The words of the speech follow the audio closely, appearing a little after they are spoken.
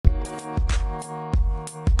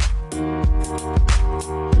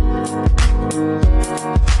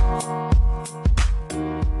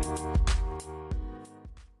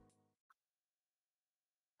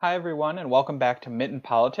Hi, everyone, and welcome back to Mitten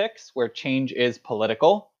Politics, where change is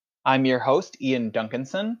political. I'm your host, Ian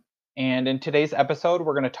Duncanson, and in today's episode,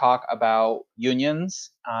 we're going to talk about unions,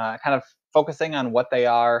 kind of focusing on what they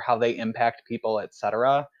are, how they impact people,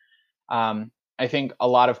 etc. I think a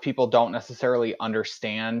lot of people don't necessarily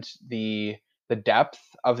understand the depth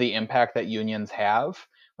of the impact that unions have.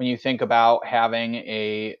 When you think about having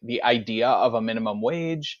the idea of a minimum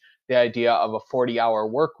wage, the idea of a 40-hour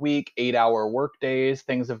work week, 8-hour work days,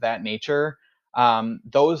 things of that nature,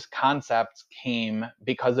 those concepts came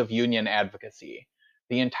because of union advocacy.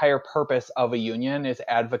 The entire purpose of a union is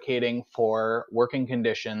advocating for working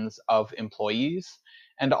conditions of employees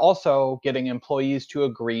and also getting employees to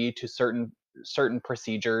agree to certain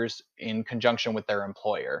procedures in conjunction with their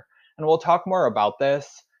employer. And we'll talk more about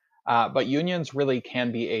this, but unions really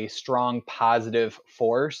can be a strong positive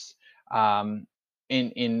force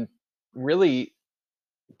in really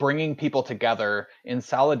bringing people together in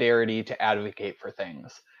solidarity to advocate for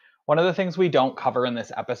things. One of the things we don't cover in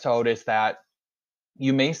this episode is that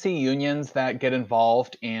you may see unions that get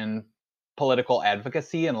involved in political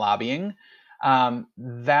advocacy and lobbying.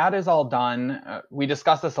 That is all done. We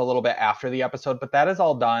discussed this a little bit after the episode, but that is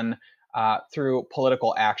all done through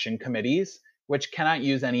political action committees, which cannot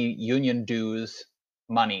use any union dues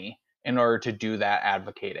money in order to do that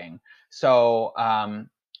advocating. So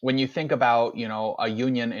when you think about, a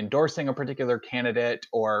union endorsing a particular candidate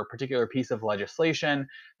or a particular piece of legislation,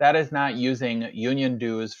 that is not using union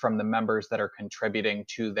dues from the members that are contributing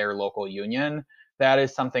to their local union. That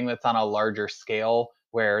is something that's on a larger scale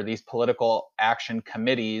where these political action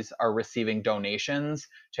committees are receiving donations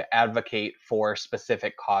to advocate for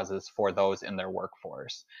specific causes for those in their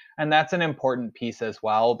workforce. And that's an important piece as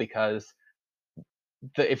well because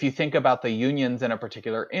if you think about the unions in a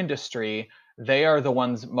particular industry, they are the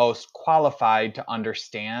ones most qualified to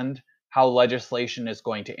understand how legislation is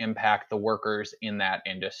going to impact the workers in that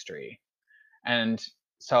industry. And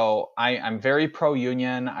so I'm very pro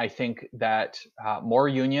union. I think that more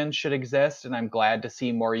unions should exist, and I'm glad to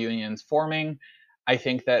see more unions forming. I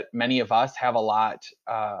think that many of us have a lot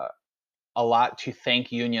to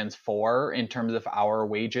thank unions for in terms of our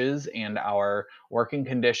wages and our working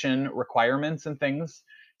condition requirements and things,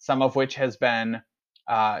 some of which has been,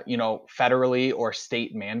 federally or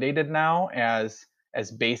state mandated now as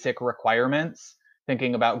basic requirements.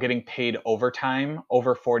 Thinking about getting paid overtime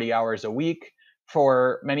over 40 hours a week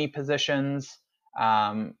for many positions,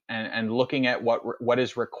 and looking at what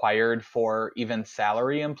is required for even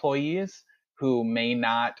salary employees who may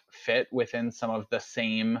not fit within some of the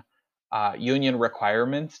same union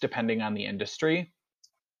requirements depending on the industry.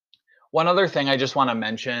 One other thing I just want to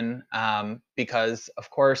mention, because of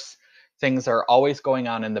course things are always going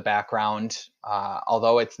on in the background,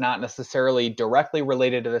 although it's not necessarily directly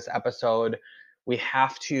related to this episode. We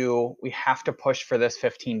have to push for this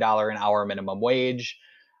 $15 an hour minimum wage.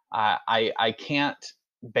 I can't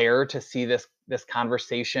bear to see this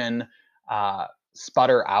conversation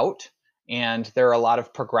sputter out, and there are a lot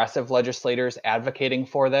of progressive legislators advocating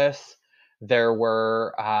for this. There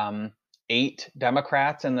were 8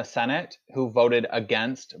 Democrats in the Senate who voted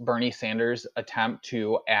against Bernie Sanders' attempt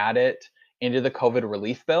to add it into the COVID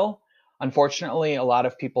relief bill. Unfortunately, a lot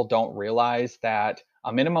of people don't realize that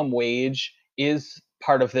a minimum wage is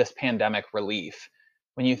part of this pandemic relief.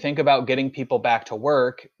 When you think about getting people back to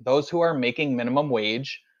work, those who are making minimum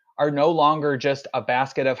wage are no longer just a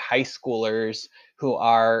basket of high schoolers who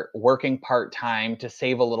are working part time to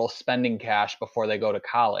save a little spending cash before they go to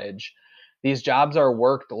college. These jobs are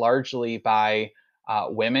worked largely by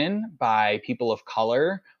women, by people of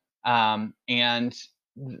color, and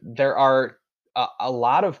there are a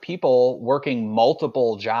lot of people working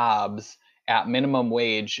multiple jobs at minimum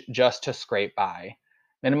wage just to scrape by.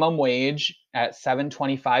 Minimum wage at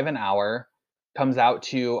 7.25 an hour comes out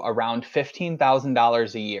to around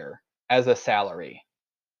 $15,000 a year as a salary.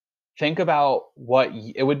 Think about what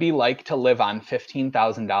it would be like to live on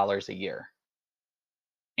 $15,000 a year.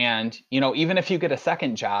 And even if you get a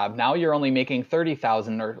second job, now you're only making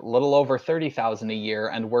 30,000 or a little over 30,000 a year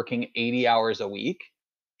and working 80 hours a week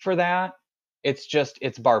for that.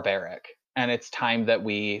 It's barbaric, and it's time that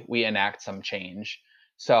we enact some change.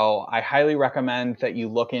 So I highly recommend that you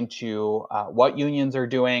look into what unions are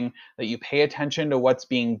doing, that you pay attention to what's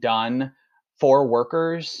being done for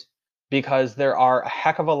workers, because there are a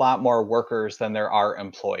heck of a lot more workers than there are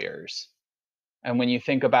employers. And when you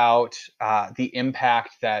think about the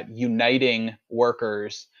impact that uniting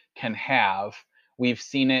workers can have, we've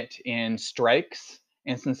seen it in strikes,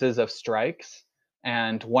 instances of strikes.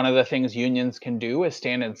 And one of the things unions can do is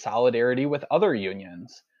stand in solidarity with other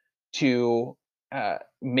unions to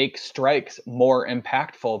make strikes more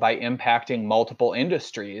impactful by impacting multiple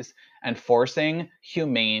industries and forcing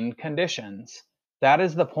humane conditions. That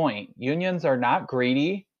is the point. Unions are not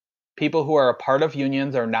greedy. People who are a part of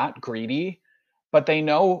unions are not greedy, but they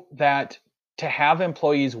know that to have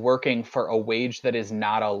employees working for a wage that is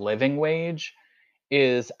not a living wage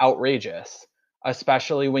is outrageous,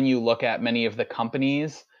 especially when you look at many of the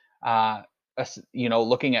companies, uh,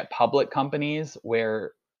 looking at public companies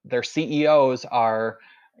where their CEOs are,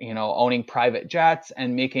 owning private jets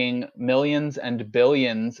and making millions and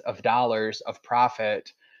billions of dollars of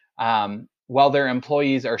profit, while their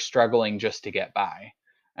employees are struggling just to get by.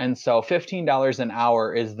 And so $15 an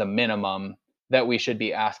hour is the minimum that we should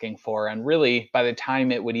be asking for. And really, by the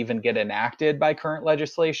time it would even get enacted by current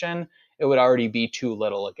legislation, it would already be too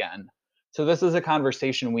little again. So this is a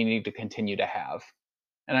conversation we need to continue to have.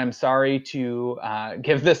 And I'm sorry to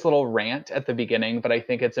give this little rant at the beginning, but I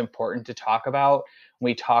think it's important to talk about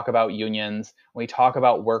when we talk about unions, when we talk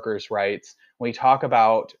about workers' rights, when we talk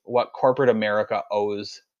about what corporate America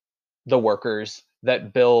owes the workers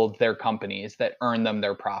that build their companies, that earn them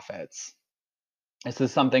their profits. This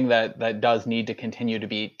is something that does need to continue to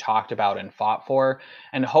be talked about and fought for.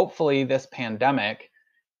 And hopefully this pandemic,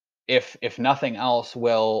 if nothing else,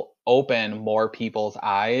 will open more people's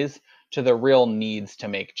eyes to the real needs to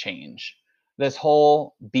make change. This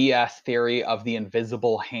whole BS theory of the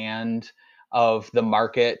invisible hand of the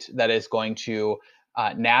market that is going to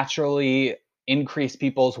naturally increase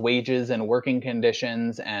people's wages and working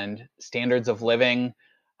conditions and standards of living,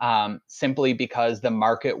 simply because the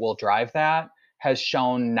market will drive that, has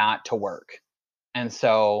shown not to work. And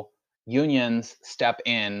so unions step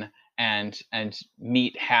in and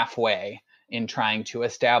meet halfway in trying to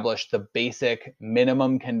establish the basic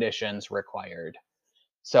minimum conditions required.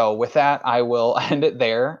 So with that, I will end it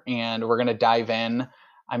there, and we're going to dive in.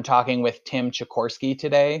 I'm talking with Tim Chikorsky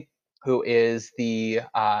today, who is the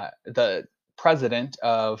president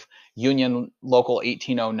of Union Local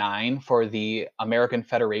 1809 for the American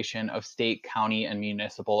Federation of State, County, and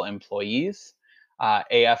Municipal Employees,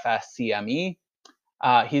 AFSCME.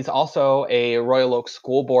 He's also a Royal Oak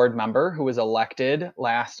School Board member who was elected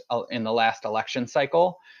in the last election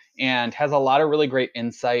cycle, and has a lot of really great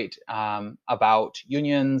insight about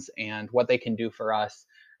unions and what they can do for us.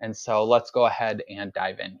 And so let's go ahead and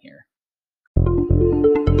dive in here.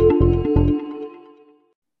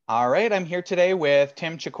 All right, I'm here today with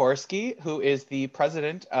Tim Chikorsky, who is the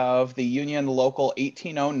president of the Union Local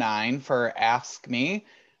 1809 for AFSCME,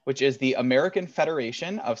 which is the American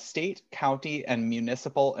Federation of State, County, and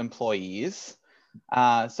Municipal Employees.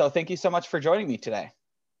 So thank you so much for joining me today.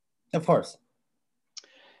 Of course.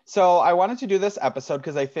 So I wanted to do this episode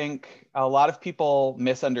because I think a lot of people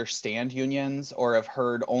misunderstand unions or have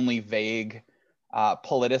heard only vague,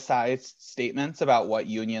 politicized statements about what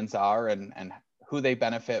unions are and who they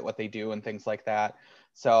benefit, what they do, and things like that.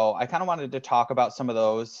 So I kind of wanted to talk about some of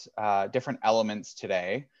those different elements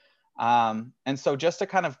today. And so just to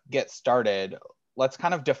kind of get started, let's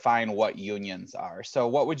kind of define what unions are. So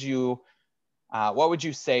what would you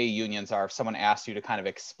say unions are if someone asked you to kind of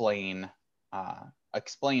explain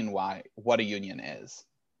what a union is?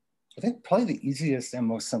 I think probably the easiest and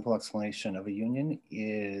most simple explanation of a union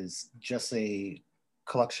is just a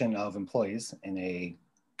collection of employees in a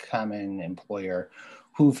common employer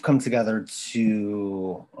who've come together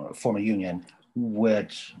to form a union,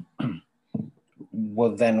 which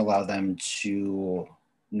will then allow them to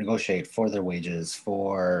negotiate for their wages,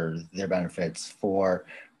 for their benefits, for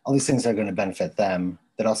all these things that are going to benefit them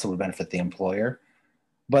that also would benefit the employer.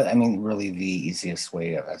 But I mean, really, the easiest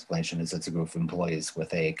way of explanation is it's a group of employees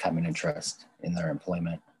with a common interest in their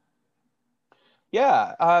employment.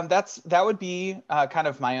 Yeah, that would be kind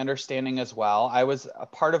of my understanding as well. I was a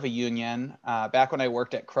part of a union back when I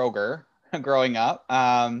worked at Kroger growing up,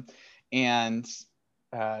 and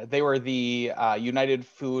they were the United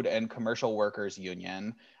Food and Commercial Workers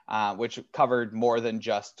Union, which covered more than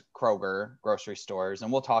just Kroger grocery stores.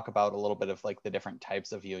 And we'll talk about a little bit of like the different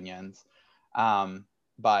types of unions.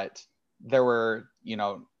 But there were,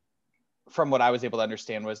 from what I was able to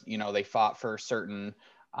understand was, they fought for certain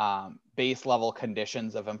base level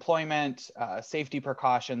conditions of employment, safety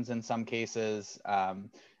precautions in some cases,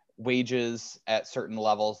 wages at certain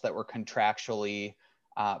levels that were contractually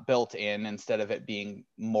built in, instead of it being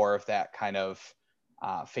more of that kind of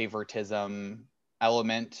favoritism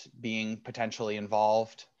element being potentially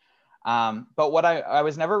involved. But what I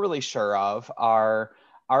was never really sure of are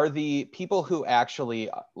the people who actually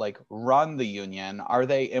like run the union, are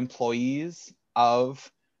they employees of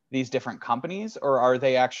these different companies, or are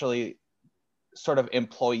they actually sort of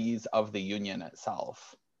employees of the union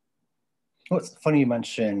itself? Well, it's funny you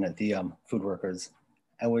mentioned the food workers.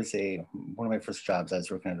 I was one of my first jobs. I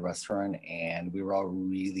was working at a restaurant, and we were all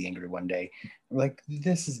really angry one day. We're like,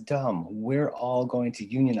 "This is dumb. We're all going to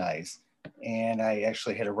unionize." And I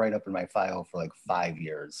actually had a write up in my file for like 5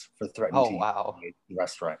 years for threatening Oh, to wow. unionize the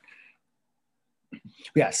restaurant.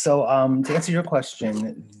 Yeah. So to answer your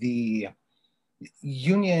question, the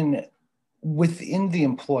union within the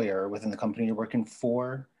employer, within the company you're working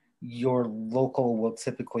for, your local will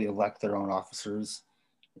typically elect their own officers.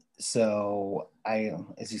 So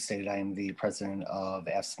as you stated, I am the president of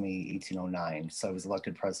AFSCME 1809. So I was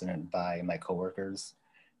elected president by my coworkers,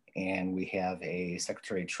 and we have a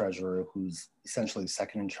secretary treasurer who's essentially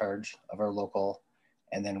second in charge of our local.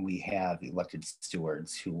 And then we have elected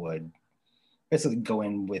stewards who would basically go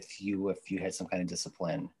in with you if you had some kind of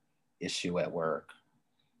discipline issue at work.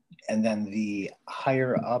 And then the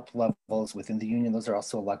higher up levels within the union, those are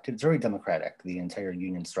also elected. It's very democratic, the entire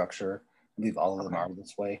union structure. I believe all of them Okay. are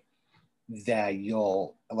this way, that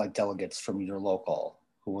you'll elect delegates from your local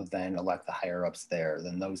who will then elect the higher ups there.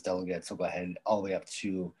 Then those delegates will go ahead all the way up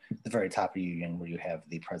to the very top of the union where you have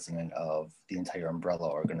the president of the entire umbrella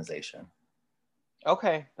organization.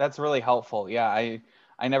 Okay, that's really helpful. Yeah,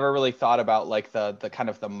 I never really thought about like the kind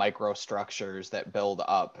of the microstructures that build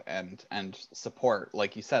up and support,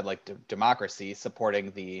 like you said, like democracy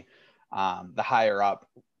supporting the higher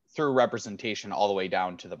up through representation all the way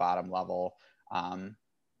down to the bottom level. Um,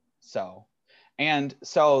 so and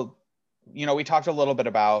so, we talked a little bit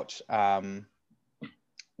about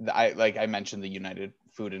like I mentioned the United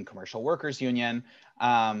Food and Commercial Workers Union.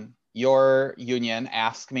 Your union,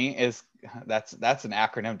 AFSCME, is that's an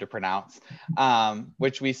acronym to pronounce,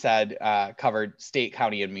 which we said covered state,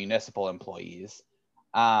 county, and municipal employees.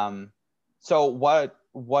 So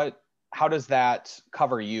how does that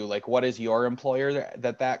cover you? Like, what is your employer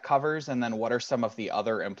that covers, and then what are some of the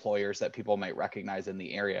other employers that people might recognize in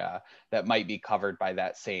the area that might be covered by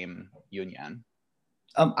that same union?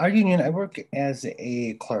 Our union, I work as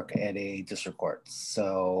a clerk at a district court.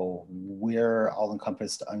 So we're all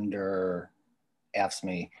encompassed under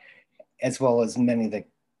AFSCME, as well as many of the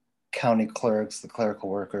county clerks, the clerical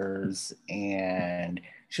workers, and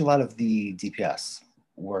actually a lot of the DPS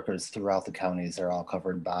workers throughout the counties are all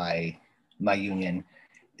covered by my union,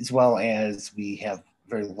 as well as we have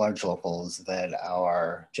very large locals that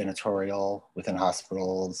are janitorial within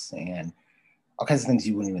hospitals and all kinds of things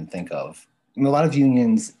you wouldn't even think of. I mean, a lot of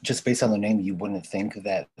unions, just based on the name, you wouldn't think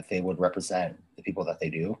that they would represent the people that they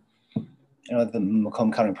do. The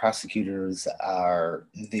Macomb County prosecutors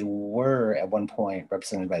they were at one point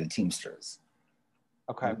represented by the Teamsters.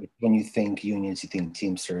 Okay. When you think unions, you think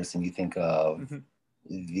Teamsters, and you think of Mm-hmm.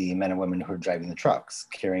 the men and women who are driving the trucks,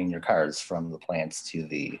 carrying your cars from the plants to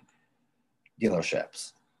the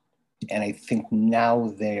dealerships. And I think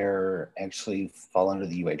now they're actually fall under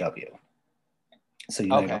the UAW. So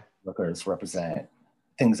United Okay. Workers represent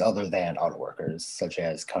things other than auto workers, such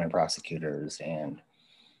as county prosecutors and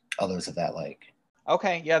others of that like.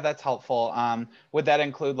 Okay, yeah, that's helpful. Would that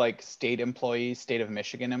include like state employees, state of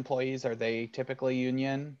Michigan employees? Are they typically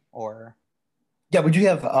union or? Yeah, we do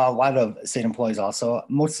have a lot of state employees also,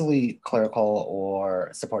 mostly clerical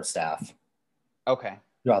or support staff Okay,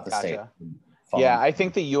 throughout the state. gotcha. Yeah, I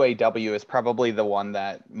think the UAW is probably the one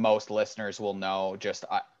that most listeners will know just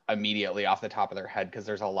immediately off the top of their head because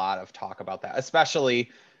there's a lot of talk about that, especially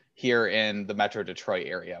here in the Metro Detroit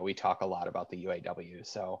area. We talk a lot about the UAW,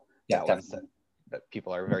 so Yeah, that one's definitely. that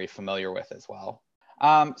people are very familiar with as well.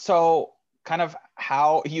 So kind of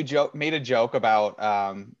how you made a joke about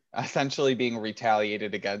essentially being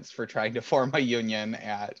retaliated against for trying to form a union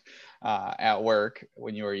at work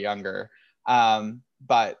when you were younger.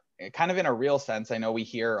 But kind of in a real sense, I know we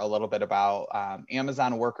hear a little bit about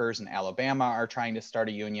Amazon workers in Alabama are trying to start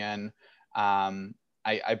a union.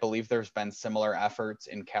 I believe there's been similar efforts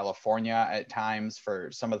in California at times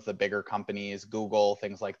for some of the bigger companies, Google,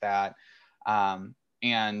 things like that.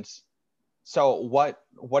 And so what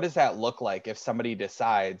does that look like if somebody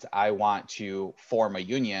decides I want to form a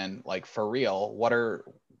union, like for real?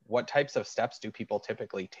 What types of steps do people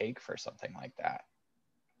typically take for something like that?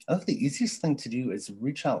 I think the easiest thing to do is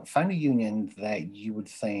reach out, find a union that you would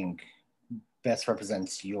think best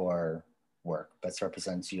represents your work, best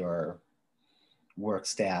represents your work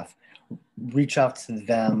staff. Reach out to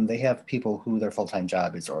them. They have people who their full-time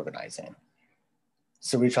job is organizing.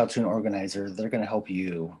 So reach out to an organizer. They're going to help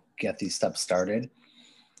you get these steps started.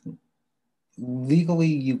 Legally,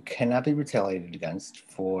 you cannot be retaliated against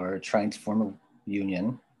for trying to form a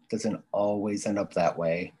union. Doesn't always end up that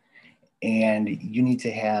way. And you need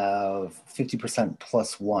to have 50%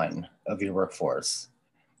 plus one of your workforce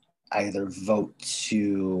either vote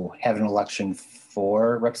to have an election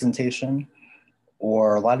for representation,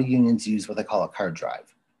 or a lot of unions use what they call a card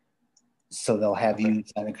drive. So they'll have Okay. you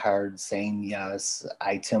sign a card saying, yes,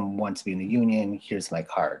 I, Tim, want to be in the union. Here's my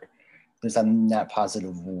card. I'm not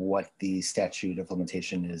positive what the statute of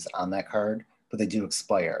limitation is on that card, but they do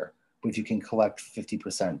expire. But if you can collect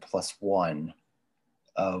 50% plus one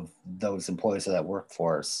of those employees of that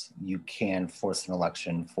workforce, you can force an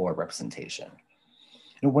election for representation.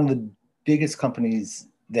 And one of the biggest companies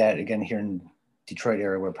that, again, here in Detroit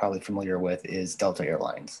area, we're probably familiar with is Delta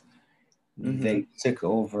Airlines. Mm-hmm. They took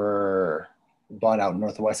over, bought out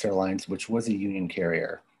Northwest Airlines, which was a union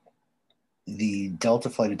carrier. The Delta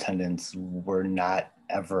flight attendants were not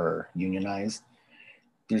ever unionized.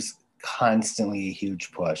 There's constantly a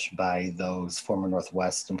huge push by those former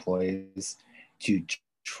Northwest employees to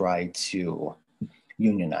try to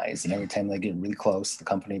unionize. And every time they get really close, the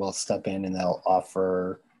company will step in and they'll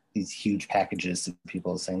offer these huge packages to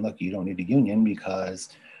people saying, look, you don't need a union because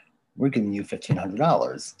we're giving you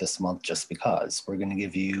 $1,500 this month just because. We're going to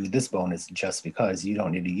give you this bonus just because you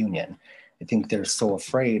don't need a union. I think they're so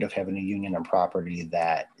afraid of having a union on property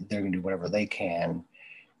that they're going to do whatever they can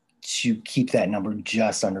to keep that number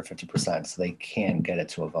just under 50% so they can get it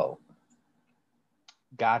to a vote.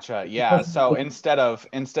 Gotcha. Yeah. So instead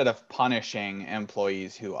of punishing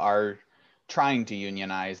employees who are trying to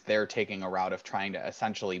unionize, they're taking a route of trying to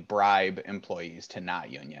essentially bribe employees to not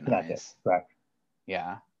unionize. Correct.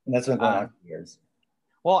 Yeah. And that's been going on for years.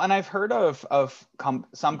 Well, and I've heard of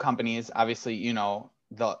some companies, obviously, you know,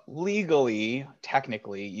 the legally,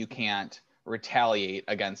 technically, you can't retaliate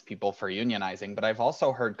against people for unionizing, but I've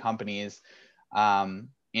also heard companies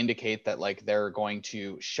indicate that like they're going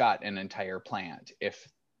to shut an entire plant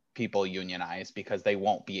if people unionize because they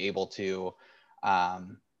won't be able to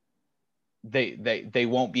they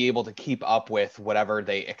won't be able to keep up with whatever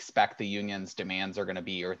they expect the union's demands are going to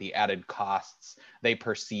be or the added costs they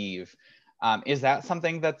perceive. Is that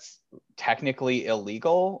something that's technically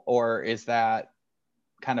illegal, or is that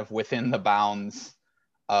kind of within the bounds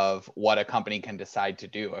of what a company can decide to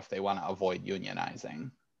do if they want to avoid unionizing?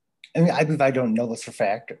 I mean, I don't know this for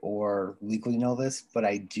fact or legally know this, but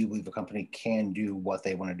I do believe a company can do what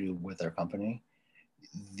they want to do with their company.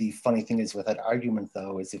 The funny thing is with that argument,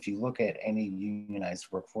 though, is if you look at any unionized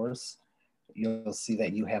workforce, you'll see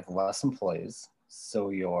that you have less employees. So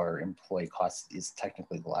your employee cost is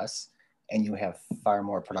technically less, and you have far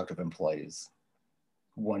more productive employees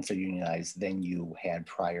once they're unionized than you had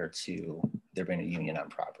prior to there being a union on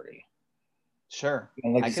property. Sure.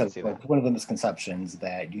 And like I you can said, see that. one of the misconceptions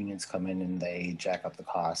that unions come in and they jack up the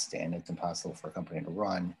cost and it's impossible for a company to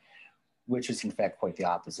run, which is in fact quite the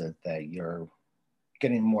opposite, that you're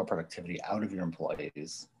getting more productivity out of your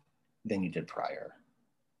employees than you did prior.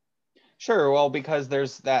 Sure. Well, because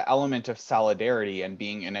there's that element of solidarity and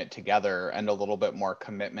being in it together and a little bit more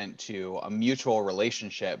commitment to a mutual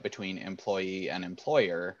relationship between employee and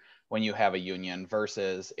employer when you have a union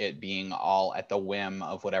versus it being all at the whim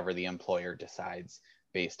of whatever the employer decides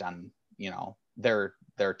based on, you know, their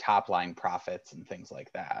top line profits and things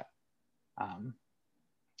like that.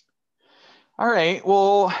 All right,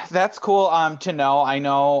 well, that's cool to know. I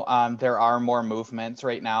know there are more movements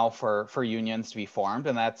right now for unions to be formed,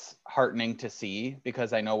 and that's heartening to see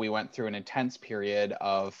because I know we went through an intense period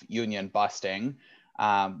of union busting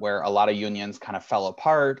where a lot of unions kind of fell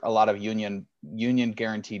apart. A lot of union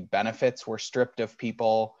guaranteed benefits were stripped of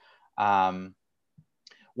people. One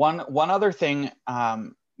other thing,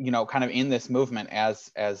 you know, kind of in this movement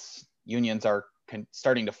as unions are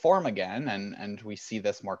starting to form again, and we see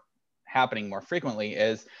this more happening more frequently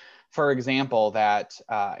is, for example, that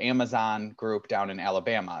Amazon group down in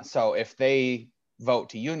Alabama. So if they vote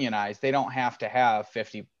to unionize, they don't have to have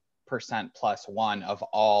 50% plus one of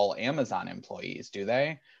all Amazon employees, do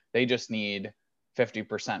they? They just need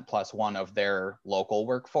 50% plus one of their local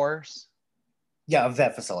workforce? Yeah, of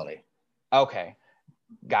that facility. Okay.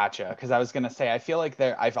 Gotcha. Because I was going to say, I feel like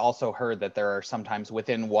I've also heard that there are sometimes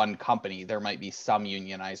within one company, there might be some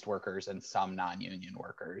unionized workers and some non-union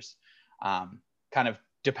workers, kind of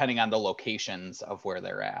depending on the locations of where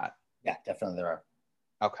they're at. Yeah, definitely there are.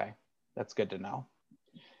 Okay. That's good to know.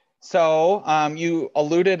 So you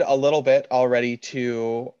alluded a little bit already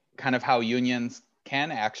to kind of how unions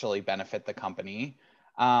can actually benefit the company.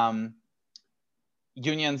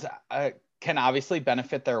 Unions can obviously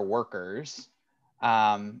benefit their workers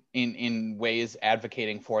in ways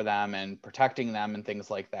advocating for them and protecting them and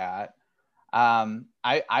things like that.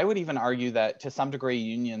 I would even argue that to some degree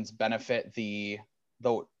unions benefit the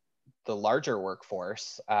larger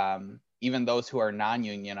workforce, even those who are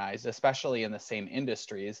non-unionized, especially in the same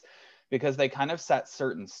industries, because they kind of set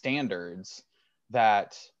certain standards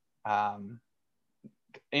that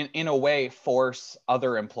in a way force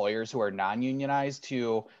other employers who are non-unionized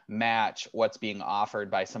to match what's being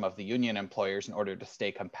offered by some of the union employers in order to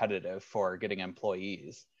stay competitive for getting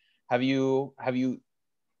employees.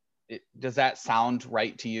 Does that sound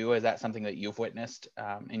right to you? Is that something that you've witnessed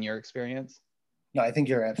in your experience? No, I think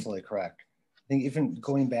you're absolutely correct. I think even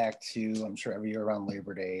going back to, I'm sure every year around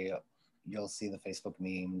Labor Day, you'll see the Facebook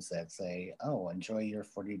memes that say, oh, enjoy your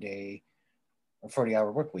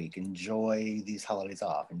 40-hour work week, enjoy these holidays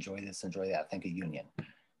off, enjoy this, enjoy that, thank a union.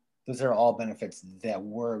 Those are all benefits that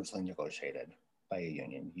were originally negotiated by a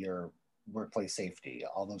union. Your workplace safety,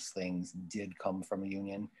 all those things did come from a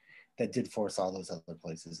union that did force all those other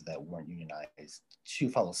places that weren't unionized to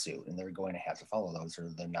follow suit, and they're going to have to follow those or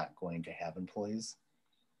they're not going to have employees.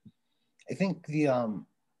 I think the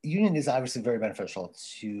union is obviously very beneficial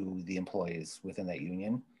to the employees within that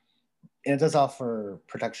union. And it does offer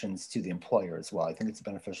protections to the employer as well. I think it's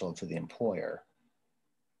beneficial to the employer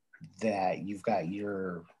that you've got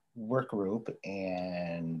your work group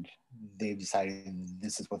and they've decided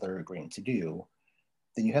this is what they're agreeing to do.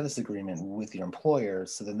 Then you have this agreement with your employer.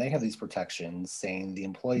 So then they have these protections saying the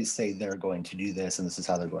employees say they're going to do this and this is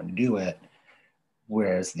how they're going to do it.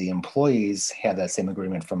 Whereas the employees have that same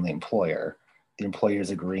agreement from the employer. The employer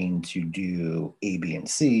is agreeing to do A, B, and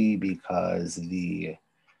C because the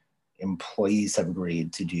employees have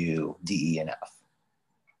agreed to do D, E, and F.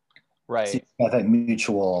 Right. So you have that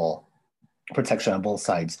mutual protection on both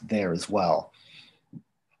sides there as well,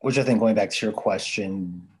 which I think, going back to your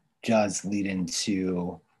question, does lead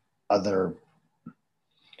into other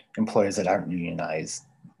employers that aren't unionized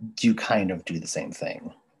do kind of do the same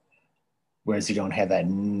thing. Whereas you don't have that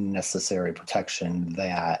necessary protection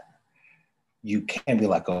that you can be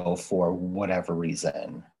let go for whatever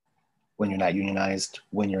reason. When you're not unionized,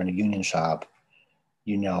 when you're in a union shop,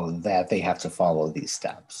 you know that they have to follow these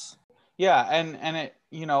steps. Yeah, and it,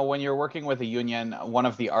 when you're working with a union, one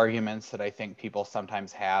of the arguments that I think people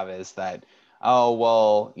sometimes have is that, oh,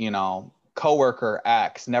 well, coworker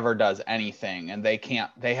X never does anything and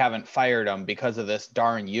they haven't fired him because of this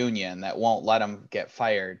darn union that won't let him get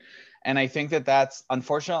fired. And I think that that's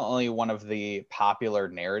unfortunately one of the popular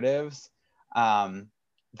narratives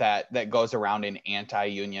that goes around in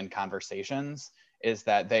anti-union conversations, is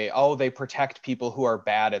that they protect people who are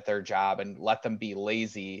bad at their job and let them be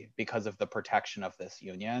lazy because of the protection of this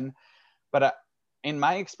union. But in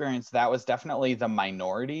my experience, that was definitely the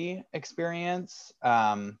minority experience.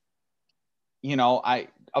 Of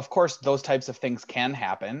course, those types of things can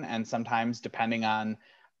happen. And sometimes, depending on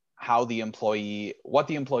what the employee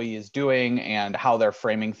is doing and how they're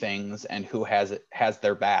framing things and who has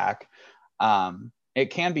their back, it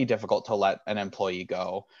can be difficult to let an employee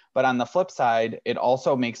go. But on the flip side, it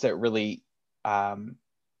also makes it really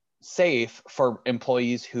safe for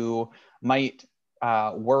employees who might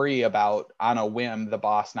worry about, on a whim, the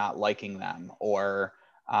boss not liking them, or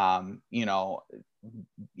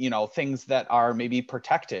things that are maybe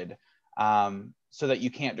protected, so that you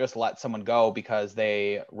can't just let someone go because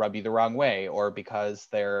they rub you the wrong way, or because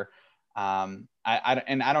they're I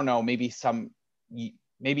don't know, maybe from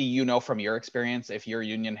your experience, if your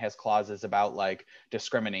union has clauses about like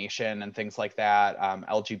discrimination and things like that,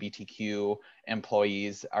 LGBTQ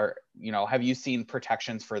employees have you seen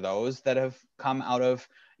protections for those that have come out of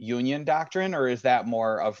union doctrine, or is that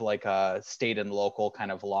more of like a state and local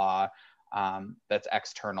kind of law that's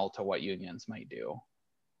external to what unions might do?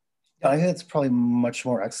 I think it's probably much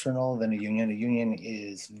more external than a union. A union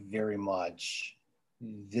is very much,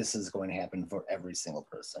 this is going to happen for every single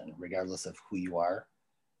person, regardless of who you are.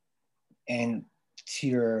 And to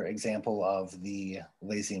your example of the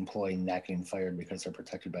lazy employee not getting fired because they're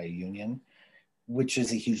protected by a union, which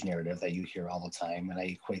is a huge narrative that you hear all the time. And I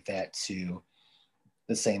equate that to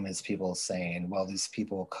the same as people saying, well, these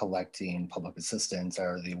people collecting public assistance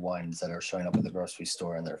are the ones that are showing up at the grocery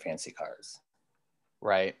store in their fancy cars.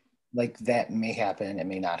 Right. Like, that may happen, it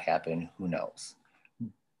may not happen, who knows?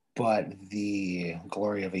 But the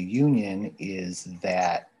glory of a union is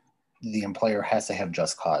that the employer has to have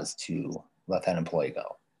just cause to let that employee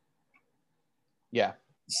go. Yeah.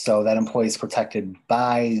 So that employee is protected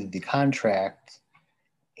by the contract.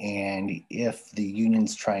 And if the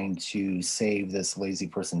union's trying to save this lazy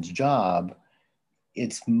person's job,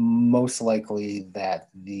 it's most likely that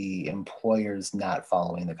the employer's not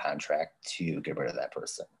following the contract to get rid of that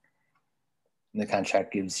person. And the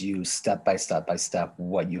contract gives you step by step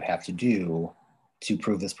what you have to do to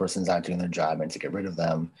prove this person's not doing their job and to get rid of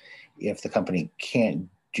them. If the company can't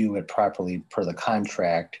do it properly per the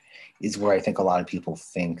contract, is where I think a lot of people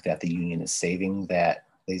think that the union is saving that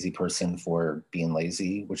lazy person for being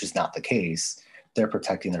lazy, which is not the case. They're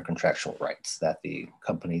protecting their contractual rights that the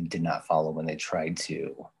company did not follow when they tried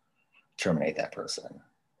to terminate that person.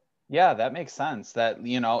 Yeah, that makes sense. That,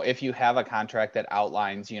 if you have a contract that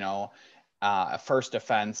outlines, a first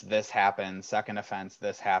offense, this happens, second offense,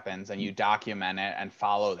 this happens, and you document it and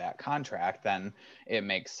follow that contract, then it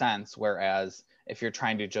makes sense. Whereas if you're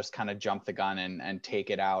trying to just kind of jump the gun and take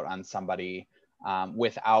it out on somebody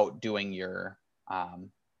without doing your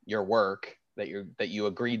work that you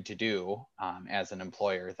agreed to do as an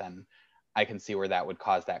employer, then I can see where that would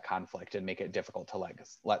cause that conflict and make it difficult to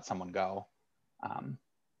let someone go.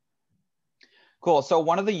 Cool. So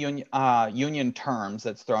one of the union terms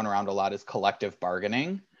that's thrown around a lot is collective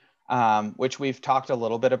bargaining, which we've talked a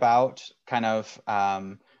little bit about, kind of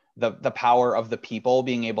the power of the people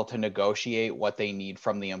being able to negotiate what they need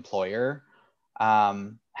from the employer.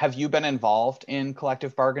 Have you been involved in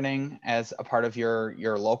collective bargaining as a part of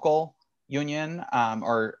your local union,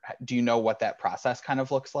 or do you know what that process kind of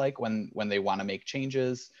looks like when they want to make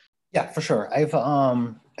changes? Yeah, for sure. I've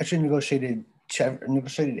actually negotiated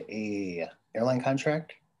a airline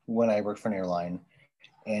contract when I worked for an airline,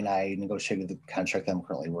 and I negotiated the contract that I'm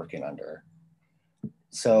currently working under.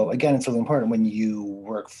 So again, it's really important when you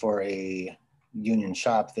work for a union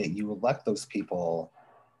shop that you elect those people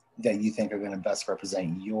that you think are going to best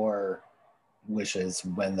represent your wishes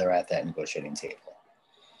when they're at that negotiating table.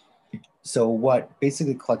 So what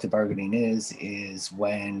basically collective bargaining is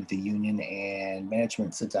when the union and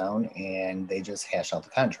management sit down and they just hash out the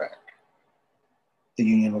contract. The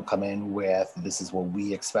union will come in with, this is what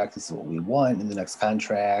we expect, this is what we want in the next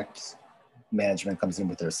contract. Management comes in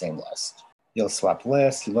with their same list. You'll swap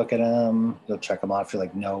lists, you look at them, you'll check them off. You're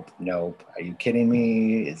like, nope. Are you kidding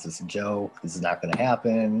me? Is this a joke? This is not going to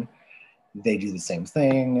happen. They do the same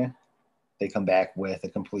thing. They come back with a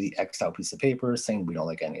complete X'd out piece of paper saying, we don't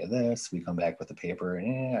like any of this. We come back with a paper,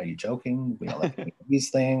 are you joking? We don't like any of these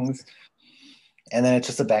things. And then it's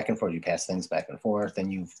just a back and forth. You pass things back and forth,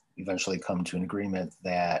 and you eventually come to an agreement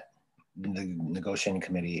that the negotiating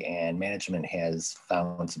committee and management has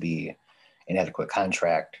found to be an adequate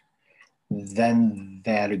contract. Then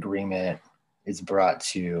that agreement is brought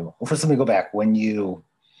to, well, first let me go back. When you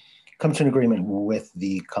come to an agreement with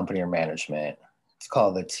the company or management, it's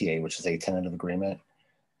called the TA, which is a tentative agreement,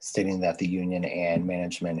 stating that the union and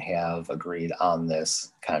management have agreed on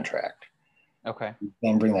this contract. Okay.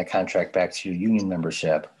 Then bring that contract back to union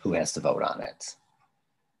membership, who has to vote on it.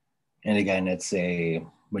 And again, it's a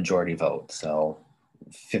majority vote. So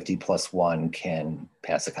 50+1 can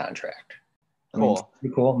pass a contract. Cool. I mean, it's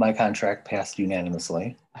pretty cool. My contract passed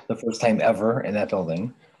unanimously. The first time ever in that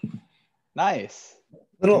building. Nice.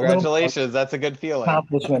 Little Congratulations. That's a good feeling.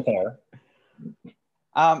 Accomplishment there.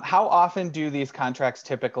 How often do these contracts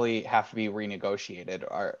typically have to be renegotiated?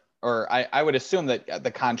 Or I would assume that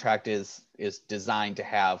the contract is designed to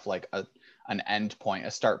have like an end point,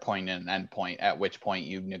 a start point and an end point, at which point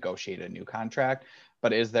you negotiate a new contract.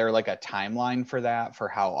 But is there like a timeline for that, for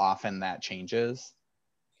how often that changes?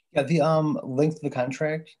 Yeah, the length of the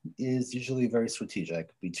contract is usually very strategic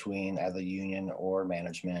between either union or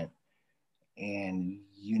management, and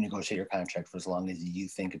you negotiate your contract for as long as you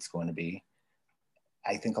think it's going to be.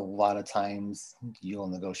 I think a lot of times you'll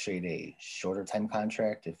negotiate a shorter time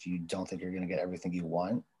contract if you don't think you're going to get everything you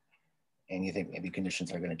want, and you think maybe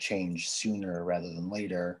conditions are going to change sooner rather than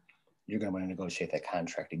later. You're going to want to negotiate that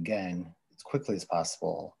contract again as quickly as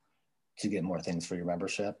possible to get more things for your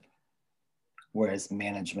membership. Whereas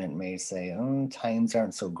management may say, oh, times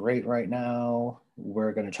aren't so great right now.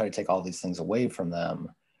 We're going to try to take all these things away from them.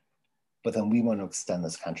 But then we want to extend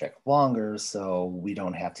this contract longer so we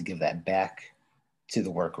don't have to give that back to the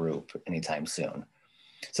work group anytime soon.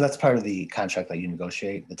 So that's part of the contract that you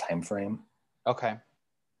negotiate, the time frame. Okay.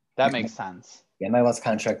 That makes sense. Yeah, my last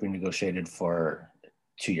contract we negotiated for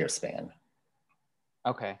 2-year span.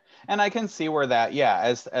 Okay. And I can see where that, yeah,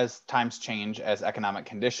 as times change, as economic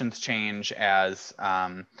conditions change, as,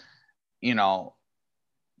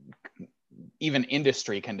 even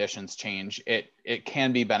industry conditions change, it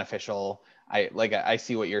can be beneficial. I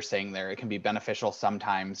see what you're saying there. It can be beneficial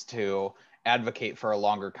sometimes to advocate for a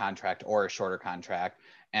longer contract or a shorter contract.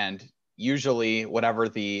 And usually whatever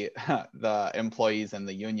the the employees and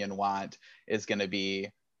the union want is going to be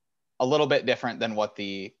a little bit different than what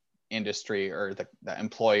the industry or the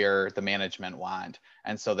employer, the management want.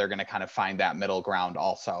 And so they're going to kind of find that middle ground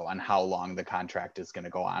also on how long the contract is going to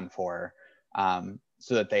go on for,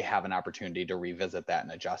 so that they have an opportunity to revisit that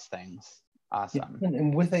and adjust things. Awesome. Yeah.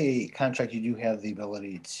 And with a contract, you do have the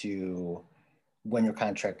ability to, when your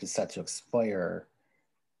contract is set to expire,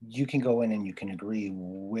 you can go in and you can agree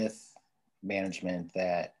with management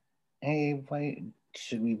that, hey, why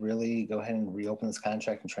should we really go ahead and reopen this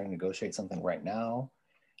contract and try and negotiate something right now?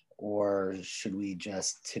 Or should we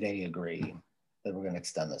just today agree that we're going to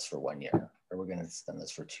extend this for 1 year, or we're going to extend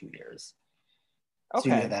this for 2 years? So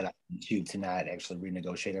you have Okay. that option to not actually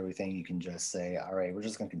renegotiate everything. You can just say, all right, we're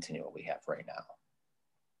just going to continue what we have right now.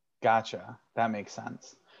 Gotcha. That makes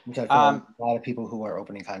sense. Which I feel Um, a lot of people who are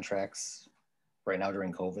opening contracts right now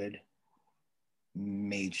during COVID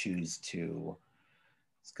may choose to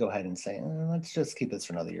go ahead and say, let's just keep this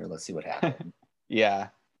for another year. Let's see what happens. yeah,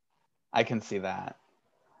 I can see that.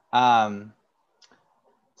 Um,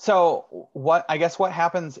 so what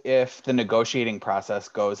happens if the negotiating process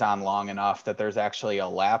goes on long enough that there's actually a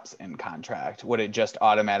lapse in contract? Would it just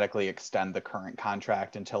automatically extend the current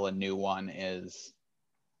contract until a new one is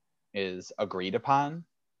agreed upon?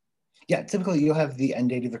 Yeah, typically you'll have the end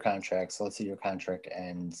date of your contract. So let's say your contract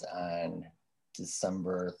ends on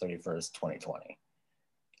December 31st, 2020,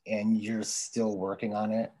 and you're still working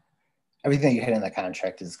on it. Everything you had in that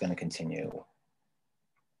contract is going to continue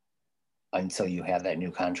until you have that new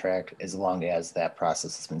contract, as long as that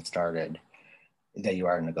process has been started that you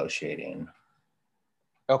are negotiating.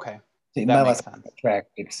 Okay, that My makes last sense.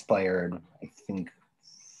 contract expired, I think,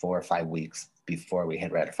 4 or 5 weeks before we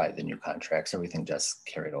had ratified the new contracts. Everything just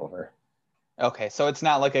carried over. Okay, so it's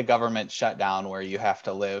not like a government shutdown where you have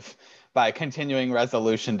to live by continuing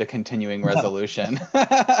resolution to continuing No, resolution.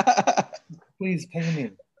 please pay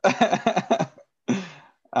me.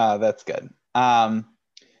 That's good.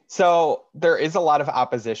 So there is a lot of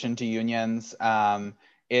opposition to unions.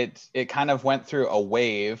 It kind of went through a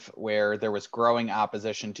wave where there was growing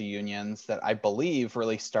opposition to unions that I believe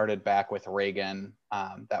really started back with Reagan.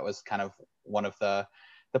 That was kind of one of the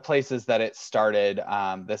places that it started,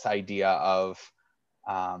 this idea of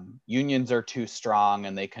unions are too strong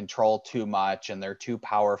and they control too much and they're too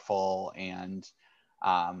powerful, and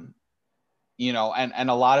um, and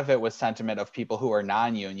a lot of it was sentiment of people who are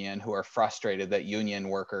non-union who are frustrated that union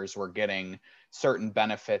workers were getting certain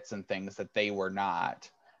benefits and things that they were not,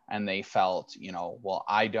 and they felt, well,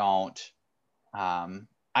 I don't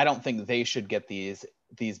think they should get these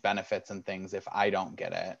benefits and things if I don't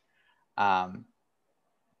get it.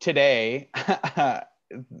 Today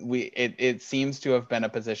it seems to have been a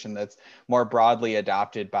position that's more broadly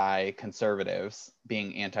adopted by conservatives,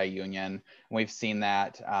 being anti-union. We've seen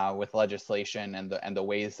that with legislation and the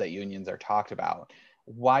ways that unions are talked about.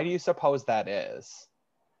 Why do you suppose that is?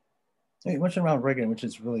 You mentioned Ronald Reagan, which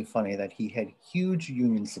is really funny that he had huge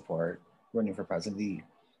union support running for president. The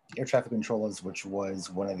air traffic controllers, which was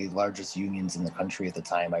one of the largest unions in the country at the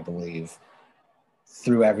time, I believe,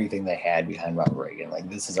 threw everything they had behind Ronald Reagan. Like,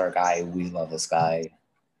 this is our guy. We love this guy.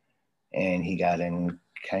 And he got in,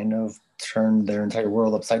 kind of turned their entire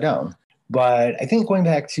world upside down. But I think going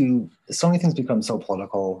back to so many things become so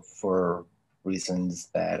political for reasons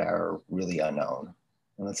that are really unknown.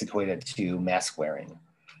 And let's equate it to mask wearing.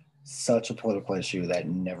 Such a political issue that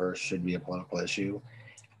never should be a political issue.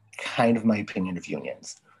 Kind of my opinion of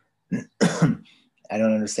unions. I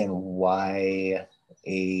don't understand why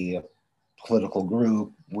a political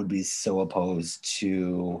group would be so opposed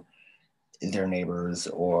to their neighbors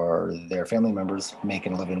or their family members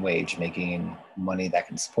making a living wage, making money that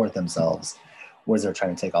can support themselves, whereas they're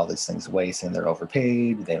trying to take all these things away, saying they're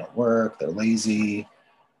overpaid, they don't work, they're lazy.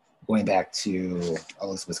 Going back to all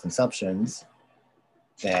those misconceptions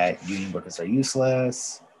that union workers are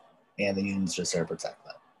useless and the union's just there to protect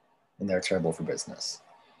them and they're terrible for business.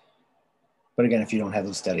 But again, if you don't have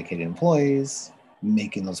those dedicated employees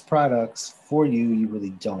making those products for you, you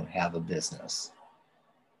really don't have a business.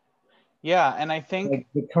 Yeah, and I Like, think,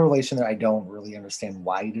 the correlation there, I don't really understand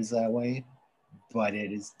why it is that way, but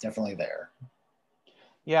it is definitely there.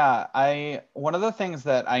 yeah, one of the things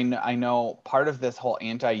that I know part of this whole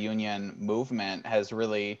anti-union movement has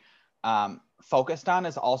really focused on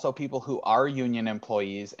is also people who are union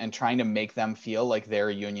employees and trying to make them feel like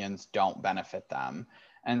their unions don't benefit them.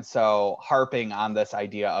 And so harping on this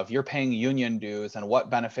idea of you're paying union dues and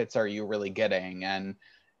what benefits are you really getting? And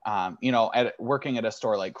working at a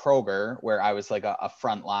store like Kroger, where I was like a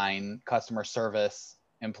frontline customer service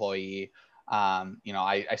employee.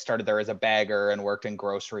 I started there as a bagger and worked in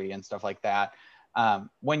grocery and stuff like that.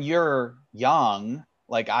 When you're young,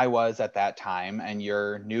 like I was at that time, and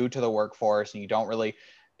you're new to the workforce and you don't really,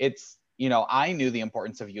 I knew the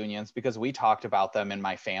importance of unions because we talked about them in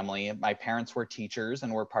my family. My parents were teachers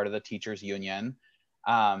and were part of the teachers union.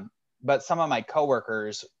 But some of my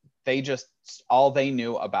coworkers, all they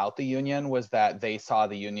knew about the union was that they saw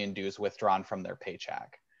the union dues withdrawn from their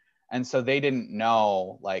paycheck. And so they didn't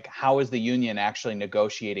know, like, how is the union actually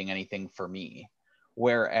negotiating anything for me?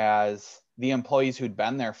 Whereas the employees who'd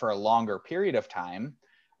been there for a longer period of time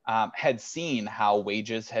had seen how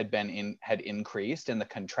wages had increased and the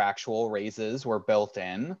contractual raises were built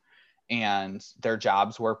in and their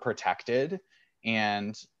jobs were protected.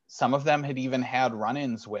 And some of them had even had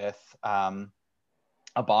run-ins with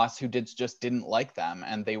a boss who just didn't like them,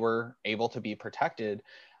 and they were able to be protected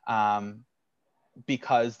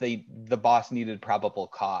because the boss needed probable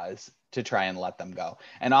cause to try and let them go.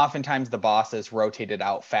 And oftentimes the bosses rotated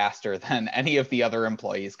out faster than any of the other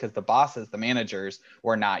employees because the bosses, the managers,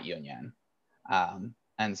 were not union.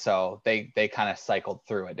 And so they kind of cycled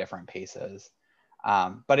through at different paces.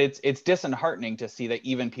 But it's disheartening to see that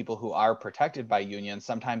even people who are protected by unions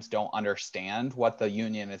sometimes don't understand what the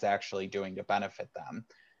union is actually doing to benefit them.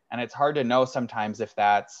 And it's hard to know sometimes if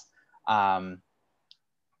that's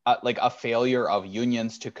like a failure of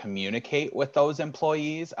unions to communicate with those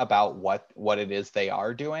employees about what it is they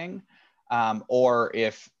are doing, or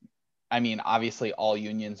if, I mean, obviously all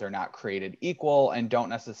unions are not created equal and don't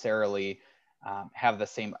necessarily have the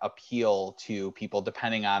same appeal to people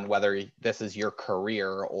depending on whether this is your career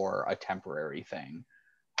or a temporary thing.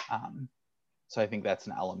 So I think that's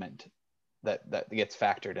an element that gets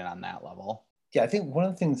factored in on that level. Yeah, I think one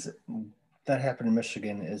of the things that happened in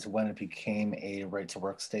Michigan is when it became a right to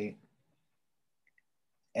work state.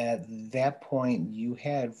 At that point, you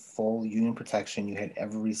had full union protection. You had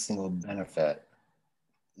every single benefit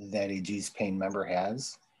that a dues paying member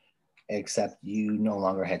has, except you no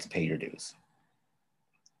longer had to pay your dues.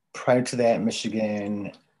 Prior to that,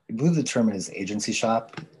 Michigan, I believe the term is agency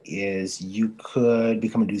shop, is you could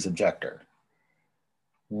become a dues objector,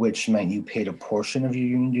 which meant you paid a portion of your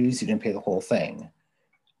union dues. You didn't pay the whole thing,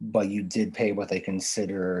 but you did pay what they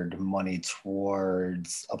considered money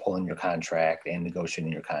towards upholding your contract and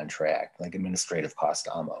negotiating your contract, like administrative cost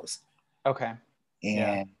almost. Okay.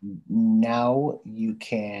 And now you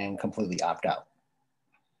can completely opt out.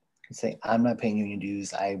 Say, I'm not paying union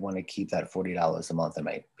dues. I want to keep that $40 a month in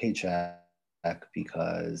my paycheck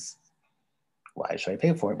because why should I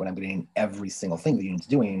pay for it when I'm getting every single thing the union's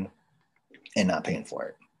doing and not paying for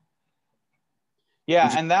it?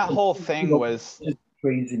 Yeah, and that whole thing was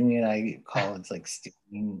crazy to me, and I call it like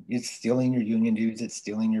stealing. It's stealing your union dues. It's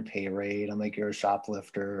stealing your pay rate. I'm like, you're a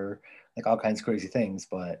shoplifter, like all kinds of crazy things.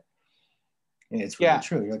 But it's really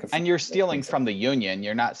true. You're like and you're stealing from the union.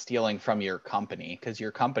 You're not stealing from your company because your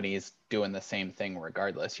company is doing the same thing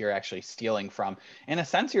regardless. You're actually stealing from, in a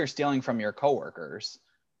sense, you're stealing from your coworkers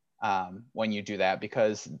when you do that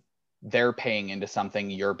because they're paying into something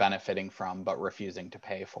you're benefiting from but refusing to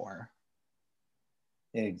pay for.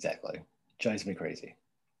 Exactly. Drives me crazy.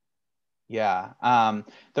 Yeah.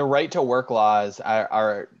 The right to work laws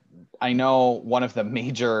are, I know one of the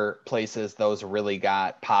major places those really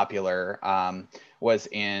got popular was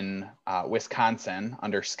in Wisconsin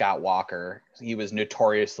under Scott Walker. He was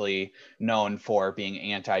notoriously known for being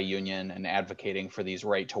anti-union and advocating for these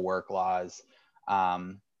right to work laws.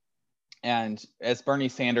 And as Bernie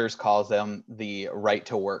Sanders calls them, the right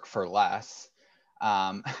to work for less.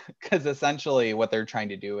 Because essentially what they're trying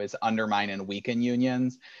to do is undermine and weaken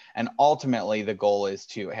unions. And ultimately the goal is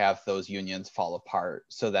to have those unions fall apart.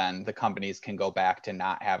 So then the companies can go back to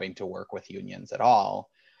not having to work with unions at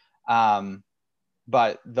all.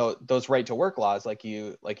 But those right to work laws, like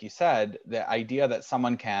you said, the idea that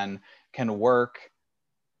someone can work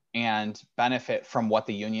and benefit from what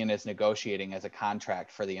the union is negotiating as a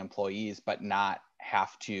contract for the employees, but not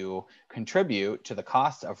have to contribute to the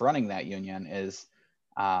cost of running that union is,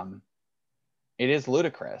 it is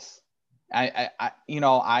ludicrous.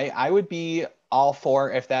 I would be all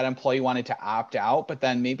for if that employee wanted to opt out, but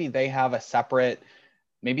then maybe they have a separate,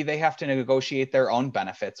 maybe they have to negotiate their own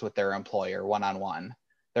benefits with their employer one-on-one,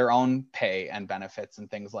 their own pay and benefits and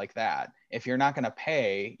things like that. If you're not going to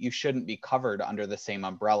pay, you shouldn't be covered under the same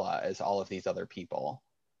umbrella as all of these other people.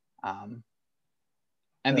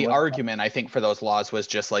 And the argument, I think, for those laws was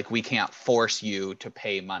just like, we can't force you to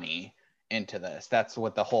pay money into this. That's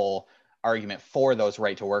what the whole argument for those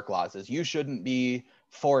right to work laws is. You shouldn't be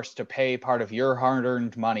forced to pay part of your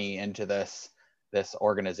hard-earned money into this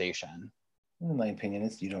organization. In my opinion,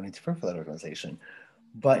 is you don't need to work for that organization.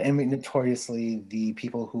 But I mean, notoriously, the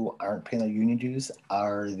people who aren't paying their union dues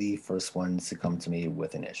are the first ones to come to me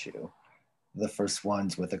with an issue. The first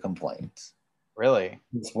ones with a complaint. Really?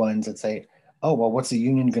 These ones that say, oh, well, what's the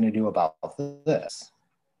union going to do about this?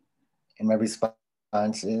 And my response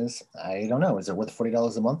is, I don't know. Is it worth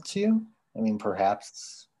 $40 a month to you? I mean,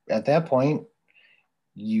 perhaps at that point,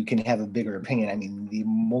 you can have a bigger opinion. I mean, the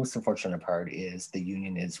most unfortunate part is the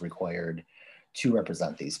union is required to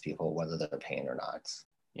represent these people, whether they're paying or not.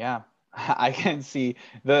 Yeah. I can see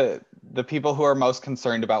the people who are most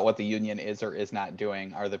concerned about what the union is or is not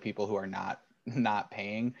doing are the people who are not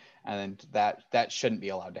paying, and that shouldn't be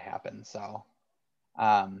allowed to happen.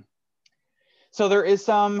 Um, so there is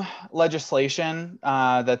some legislation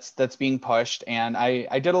that's being pushed, and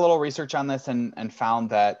I did a little research on this and found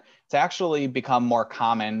that it's actually become more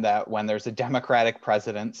common that when there's a Democratic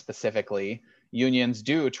president specifically, unions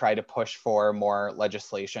do try to push for more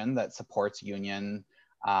legislation that supports union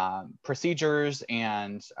procedures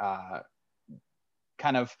and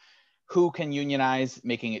kind of who can unionize,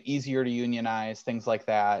 making it easier to unionize, things like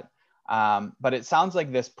that. But it sounds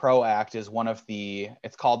like this PRO Act is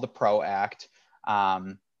it's called the PRO Act.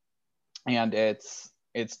 And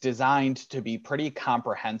it's designed to be pretty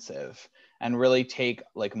comprehensive and really take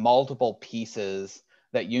like multiple pieces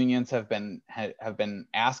that unions have been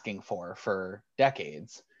asking for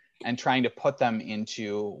decades and trying to put them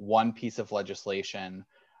into one piece of legislation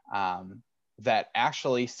that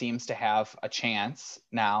actually seems to have a chance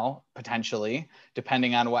now, potentially,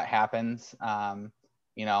 depending on what happens. And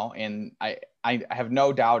I have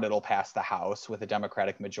no doubt it'll pass the House with a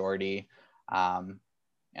Democratic majority. And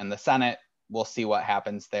the Senate, we'll see what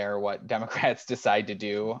happens there, what Democrats decide to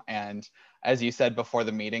do. And as you said before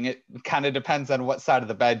the meeting, it kind of depends on what side of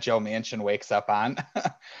the bed Joe Manchin wakes up on.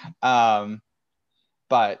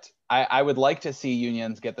 But I would like to see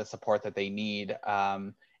unions get the support that they need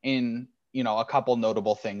in a couple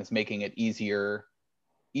notable things, making it easier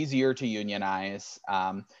to unionize,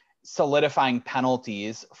 solidifying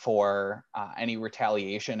penalties for any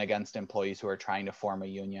retaliation against employees who are trying to form a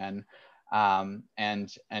union, and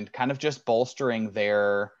kind of just bolstering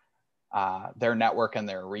their network and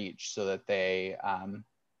their reach so that they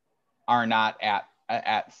are not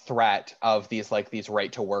at threat of these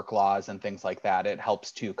right to work laws and things like that. It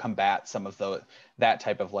helps to combat some of that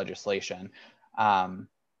type of legislation.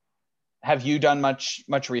 Have you done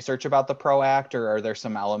much research about the PRO Act, or are there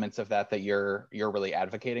some elements of that you're really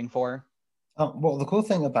advocating for? Well, the cool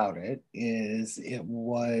thing about it is it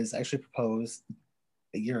was actually proposed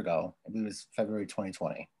a year ago. I believe it was February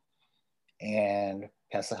 2020, and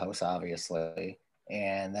passed the House, obviously,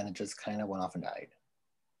 and then it just kind of went off and died.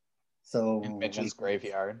 So in Mitch's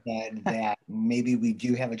graveyard. that maybe we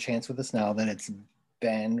do have a chance with this now that it's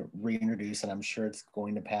been reintroduced, and I'm sure it's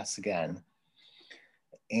going to pass again.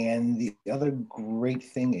 And the other great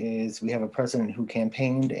thing is we have a president who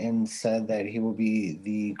campaigned and said that he will be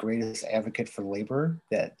the greatest advocate for labor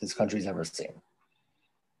that this country's ever seen.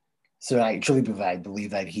 So I truly believe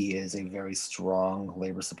that he is a very strong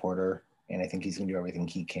labor supporter, and I think he's going to do everything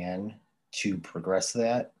he can to progress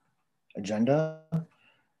that agenda.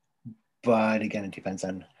 But again, it depends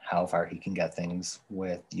on how far he can get things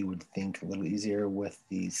with, you would think, a little easier with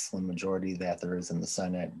the slim majority that there is in the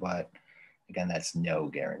Senate, but again, that's no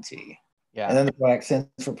guarantee. Yeah. And then the PRO Act stands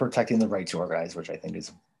for protecting the right to organize, which I think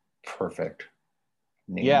is perfect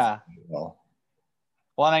name. Yeah. Well,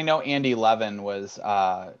 and I know Andy Levin was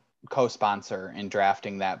co-sponsor in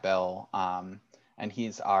drafting that bill, and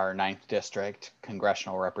he's our 9th district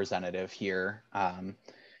congressional representative here.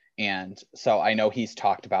 And so I know he's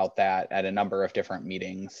talked about that at a number of different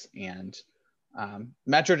meetings. And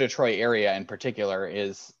Metro Detroit area in particular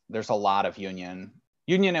there's a lot of union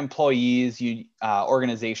employees,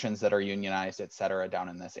 organizations that are unionized, et cetera, down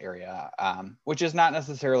in this area, which is not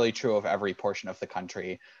necessarily true of every portion of the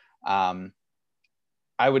country.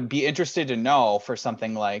 I would be interested to know for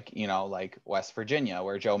something like West Virginia,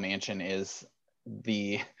 where Joe Manchin is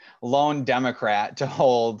the lone Democrat to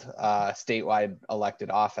hold statewide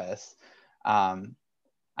elected office.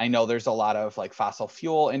 I know there's a lot of fossil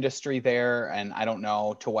fuel industry there, and I don't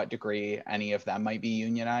know to what degree any of them might be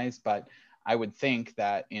unionized, but I would think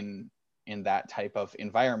that in that type of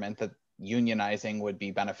environment that unionizing would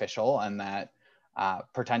be beneficial, and that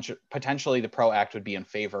potentially the PRO Act would be in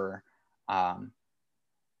favor,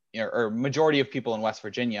 or majority of people in West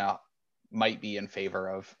Virginia might be in favor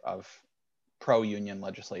of pro-union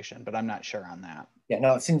legislation, but I'm not sure on that. Yeah,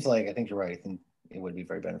 no, it seems like, I think you're right. I think it would be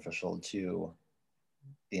very beneficial to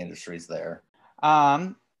the industries there.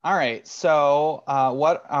 All right. So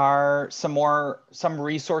what are some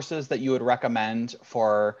resources that you would recommend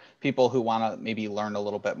for people who want to maybe learn a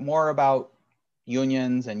little bit more about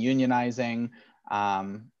unions and unionizing?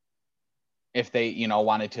 If they,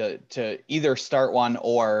 wanted to either start one,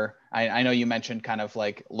 or I know you mentioned kind of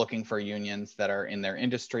looking for unions that are in their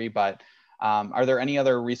industry, but are there any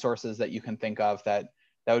other resources that you can think of that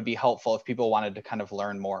would be helpful if people wanted to kind of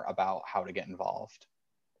learn more about how to get involved?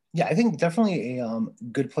 Yeah, I think definitely a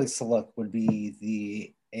good place to look would be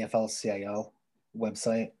the AFL-CIO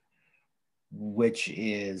website, which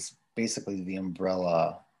is basically the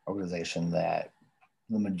umbrella organization that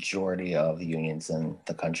the majority of the unions in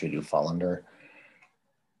the country do fall under.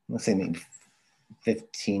 Let's say maybe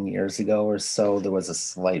 15 years ago or so, there was a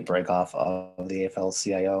slight break off of the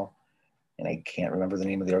AFL-CIO, and I can't remember the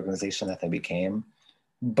name of the organization that they became,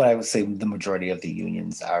 but I would say the majority of the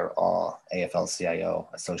unions are all AFL-CIO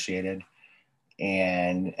associated.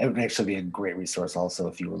 And it would actually be a great resource also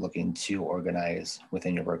if you were looking to organize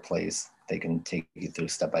within your workplace. They can take you through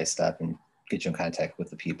step by step and get you in contact with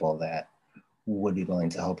the people that would be willing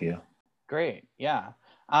to help you. Great. Yeah.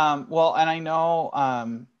 Well, and I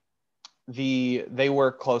know they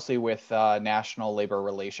work closely with National Labor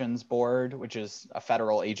Relations Board, which is a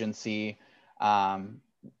federal agency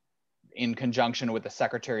in conjunction with the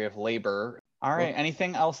Secretary of Labor. All right.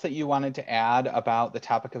 Anything else that you wanted to add about the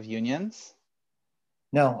topic of unions?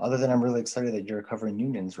 No, other than I'm really excited that you're covering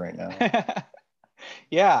unions right now.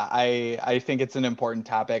 Yeah, I think it's an important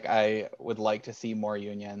topic. I would like to see more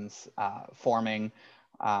unions forming.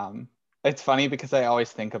 It's funny because I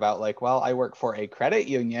always think about like, well, I work for a credit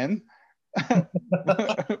union,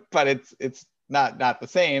 but it's not the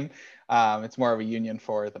same. It's more of a union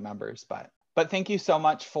for the members. But thank you so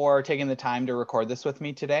much for taking the time to record this with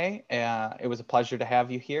me today. It was a pleasure to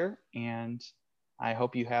have you here, and I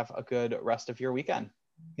hope you have a good rest of your weekend.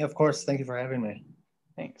 Yeah, of course. Thank you for having me.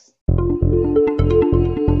 Thanks.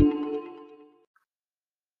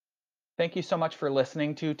 Thank you so much for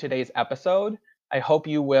listening to today's episode. I hope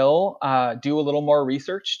you will do a little more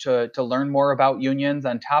research to learn more about unions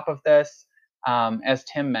on top of this. As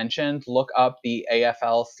Tim mentioned, look up the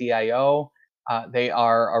AFL-CIO. They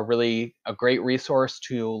are a great resource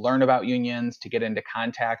to learn about unions, to get into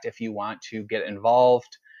contact if you want to get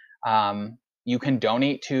involved. You can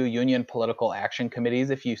donate to union political action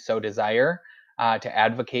committees if you so desire to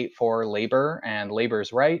advocate for labor and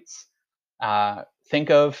labor's rights.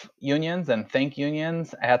 Think of unions and thank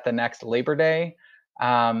unions at the next Labor Day.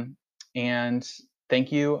 And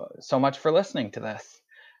thank you so much for listening to this.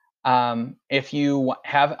 If you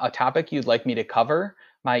have a topic you'd like me to cover,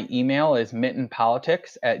 my email is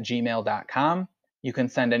mittenpolitics@gmail.com. You can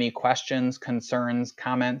send any questions, concerns,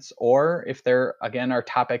 comments, or if there, again, are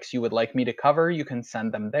topics you would like me to cover, you can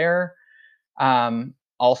send them there.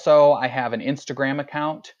 Also, I have an Instagram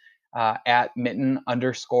account at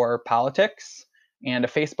 @mitten_politics and a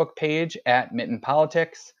Facebook page at Mitten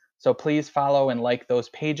Politics. So please follow and like those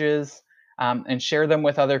pages and share them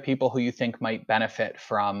with other people who you think might benefit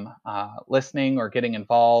from listening or getting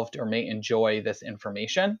involved or may enjoy this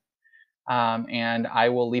information. And I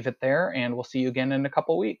will leave it there, and we'll see you again in a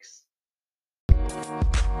couple weeks.